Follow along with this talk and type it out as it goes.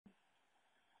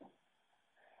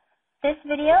This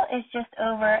video is just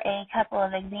over a couple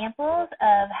of examples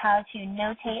of how to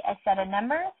notate a set of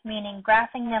numbers, meaning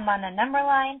graphing them on a number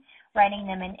line, writing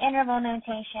them in interval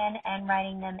notation, and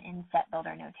writing them in set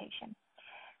builder notation.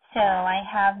 So I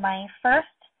have my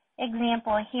first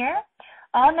example here.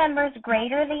 All numbers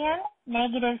greater than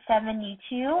negative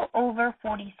 72 over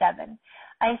 47.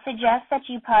 I suggest that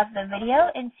you pause the video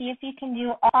and see if you can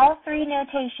do all three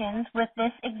notations with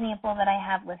this example that I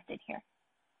have listed here.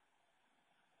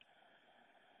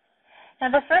 Now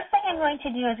the first thing I'm going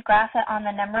to do is graph it on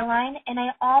the number line, and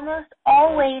I almost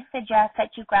always suggest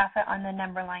that you graph it on the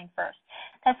number line first.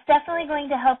 That's definitely going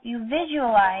to help you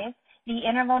visualize the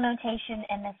interval notation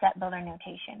and the set builder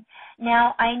notation.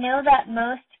 Now I know that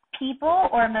most people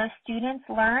or most students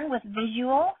learn with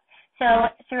visual, so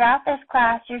throughout this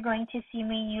class you're going to see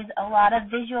me use a lot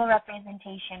of visual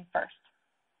representation first.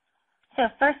 So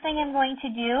first thing I'm going to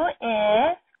do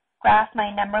is graph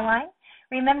my number line.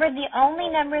 Remember, the only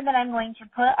number that I'm going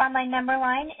to put on my number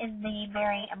line is the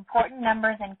very important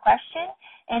numbers in question.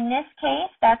 In this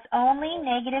case, that's only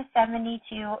negative 72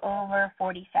 over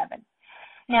 47.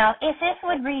 Now, if this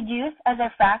would reduce as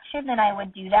a fraction, then I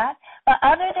would do that. But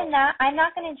other than that, I'm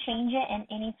not going to change it in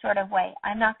any sort of way.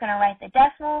 I'm not going to write the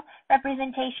decimal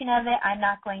representation of it. I'm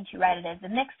not going to write it as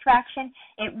a mixed fraction.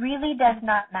 It really does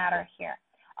not matter here.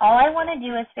 All I want to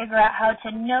do is figure out how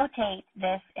to notate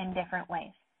this in different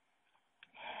ways.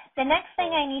 The next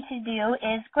thing I need to do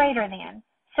is greater than.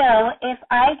 So if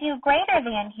I do greater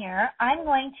than here, I'm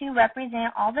going to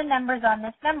represent all the numbers on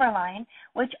this number line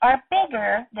which are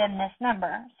bigger than this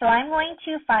number. So I'm going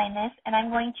to find this and I'm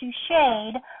going to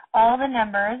shade all the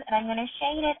numbers, and I'm going to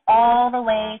shade it all the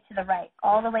way to the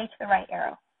right,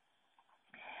 arrow.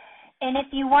 And if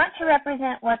you want to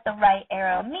represent what the right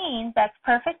arrow means, that's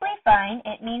perfectly fine.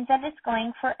 It means that it's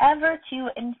going forever to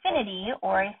infinity,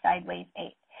 or a sideways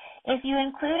 8. If you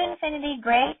include infinity,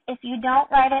 great. If you don't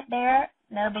write it there,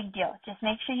 no big deal. Just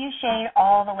make sure you shade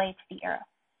all the way to the arrow.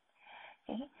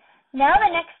 Okay. Now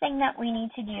the next thing that we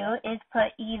need to do is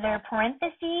put either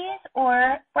parentheses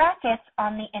or brackets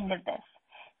on the end of this.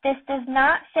 This does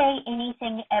not say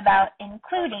anything about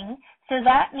including, so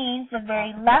that means the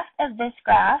very left of this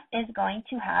graph is going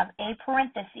to have a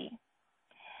parenthesis.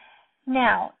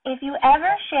 Now, if you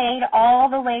ever shade all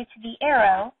the way to the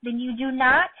arrow, then you do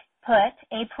not put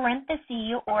a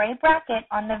parenthesis or a bracket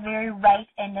on the very right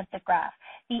end of the graph.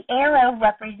 The arrow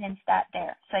represents that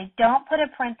there. So I don't put a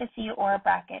parenthesis or a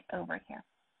bracket over here.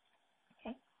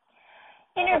 Okay.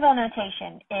 Interval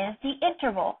notation is the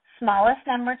interval, smallest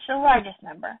number to the largest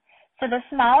number. So the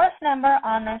smallest number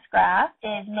on this graph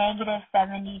is negative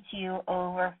 72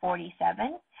 over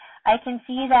 47. I can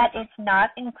see that it's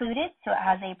not included, so it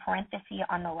has a parenthesis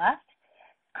on the left,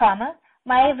 comma.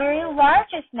 My very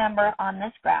largest number on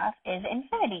this graph is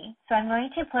infinity, so I'm going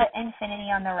to put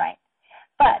infinity on the right.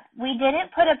 But we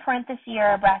didn't put a parenthesis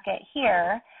or a bracket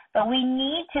here, but we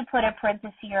need to put a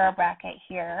parenthesis or a bracket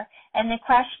here, and the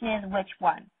question is which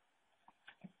one?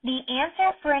 The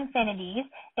answer for infinities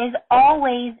is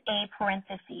always a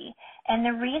parenthesis, and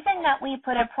the reason that we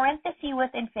put a parenthesis with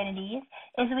infinities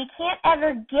is we can't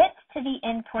ever get to the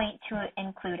endpoint to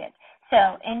include it.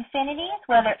 So infinities,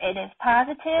 whether it is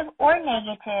positive or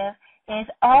negative, is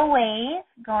always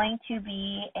going to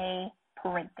be a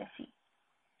parenthesis.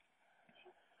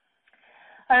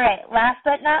 All right, last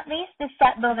but not least, the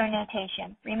set builder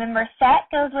notation. Remember, set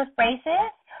goes with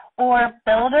braces, or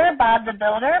builder, Bob the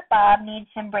builder. Bob needs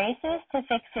some braces to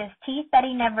fix his teeth that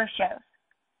he never shows.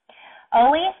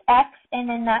 Always X, and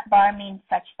then that bar means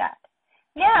such that.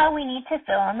 Now we need to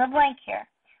fill in the blank here.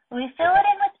 We fill it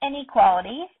in with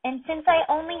inequalities, and since I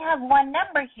only have one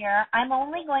number here, I'm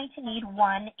only going to need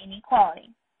one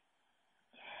inequality.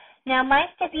 Now my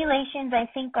stipulations,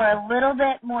 I think, are a little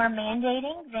bit more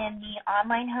mandating than the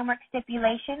online homework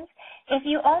stipulations. If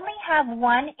you only have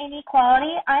one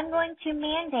inequality, I'm going to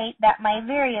mandate that my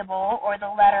variable, or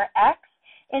the letter X,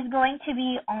 is going to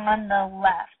be on the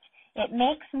left. It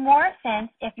makes more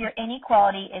sense if your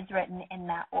inequality is written in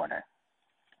that order.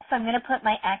 So I'm going to put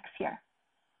my X here.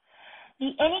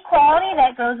 The inequality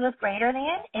that goes with greater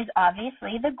than is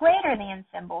obviously the greater than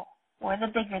symbol, or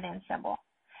the bigger than symbol.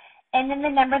 And then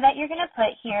the number that you're going to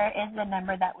put here is the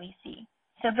number that we see.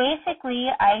 So basically,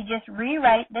 I just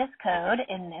rewrite this code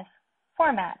in this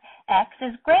format. X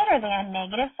is greater than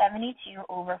negative 72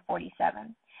 over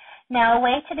 47. Now, a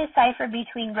way to decipher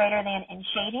between greater than and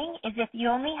shading is if you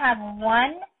only have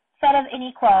one set of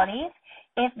inequalities.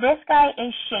 If this guy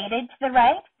is shaded to the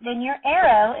right, then your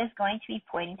arrow is going to be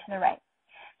pointing to the right.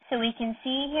 So we can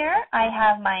see here I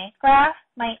have my graph,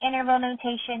 my interval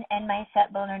notation, and my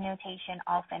set builder notation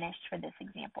all finished for this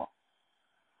example.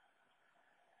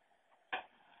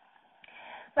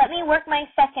 Let me work my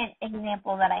second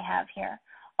example that I have here.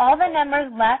 All the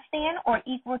numbers less than or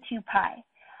equal to pi.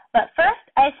 But first,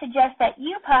 I suggest that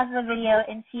you pause the video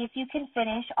and see if you can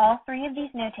finish all three of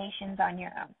these notations on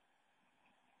your own.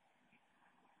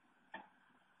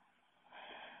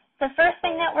 The first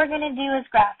thing that we're going to do is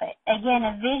graph it. Again,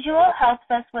 a visual helps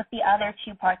us with the other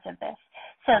two parts of this.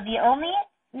 So the only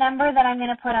number that I'm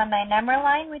going to put on my number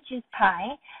line, which is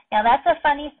pi. Now that's a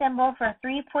funny symbol for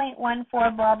 3.14 blah,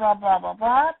 blah, blah, blah,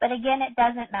 blah, but again, it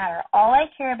doesn't matter. All I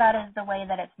care about is the way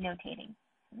that it's notating.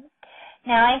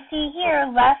 Now I see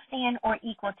here less than or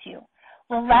equal to.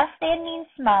 Well, less than means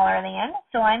smaller than,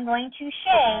 so I'm going to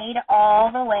shade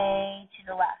all the way to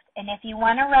the left. And if you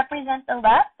want to represent the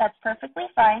left, that's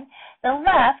perfectly fine. The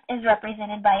left is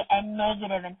represented by a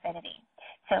negative infinity.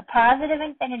 So positive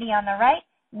infinity on the right,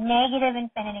 negative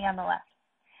infinity on the left.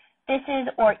 This is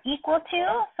or equal to,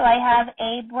 so I have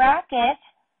a bracket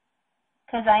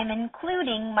because I'm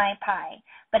including my pi.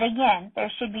 But again,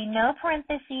 there should be no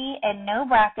parenthesis and no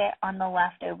bracket on the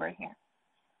left over here.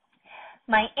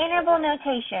 My interval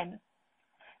notation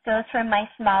goes from my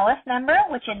smallest number,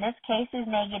 which in this case is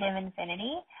negative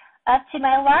infinity, up to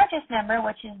my largest number,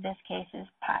 which in this case is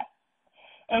pi.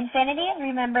 Infinities,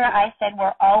 remember I said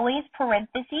were always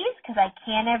parentheses because I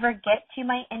can't ever get to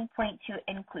my endpoint to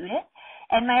include it.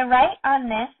 And my right on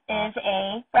this is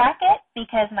a bracket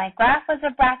because my graph was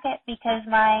a bracket because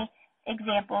my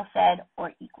example said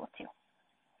or equal to.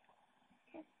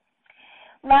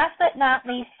 Last but not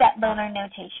least, set builder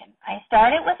notation. I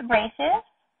started with braces,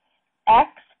 x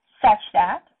such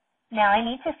that. Now I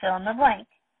need to fill in the blank.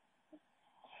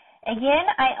 Again,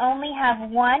 I only have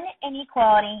one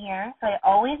inequality here, so I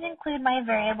always include my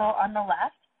variable on the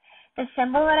left. The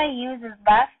symbol that I use is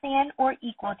less than or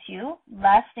equal to,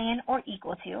 less than or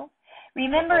equal to.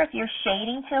 Remember, if you're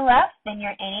shading to the left, then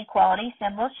your inequality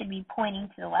symbol should be pointing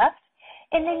to the left.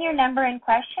 And then your number in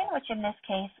question, which in this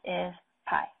case is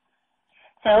pi.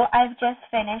 So I've just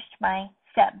finished my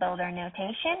set builder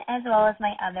notation as well as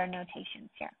my other notations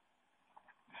here.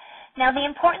 Now the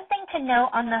important thing to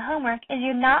note on the homework is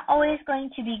you're not always going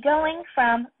to be going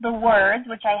from the words,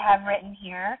 which I have written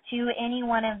here, to any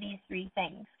one of these three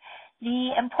things.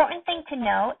 The important thing to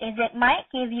note is it might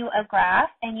give you a graph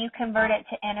and you convert it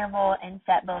to interval and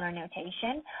set builder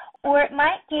notation, or it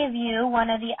might give you one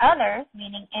of the others,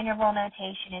 meaning interval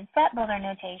notation and set builder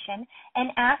notation,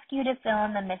 and ask you to fill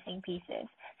in the missing pieces.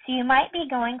 So you might be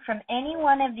going from any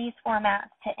one of these formats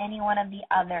to any one of the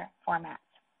other formats.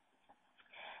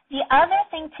 The other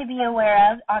thing to be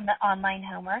aware of on the online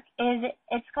homework is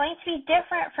it's going to be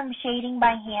different from shading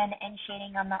by hand and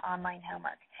shading on the online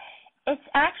homework. It's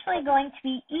actually going to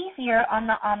be easier on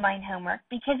the online homework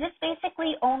because it's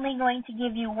basically only going to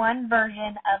give you one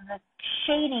version of the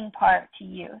shading part to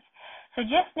use. So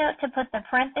just note to put the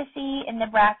parentheses and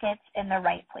the brackets in the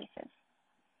right places.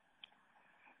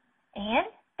 And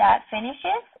that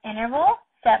finishes interval,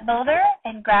 set builder,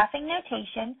 and graphing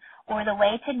notation, or the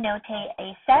way to notate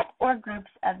a set or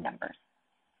groups of numbers.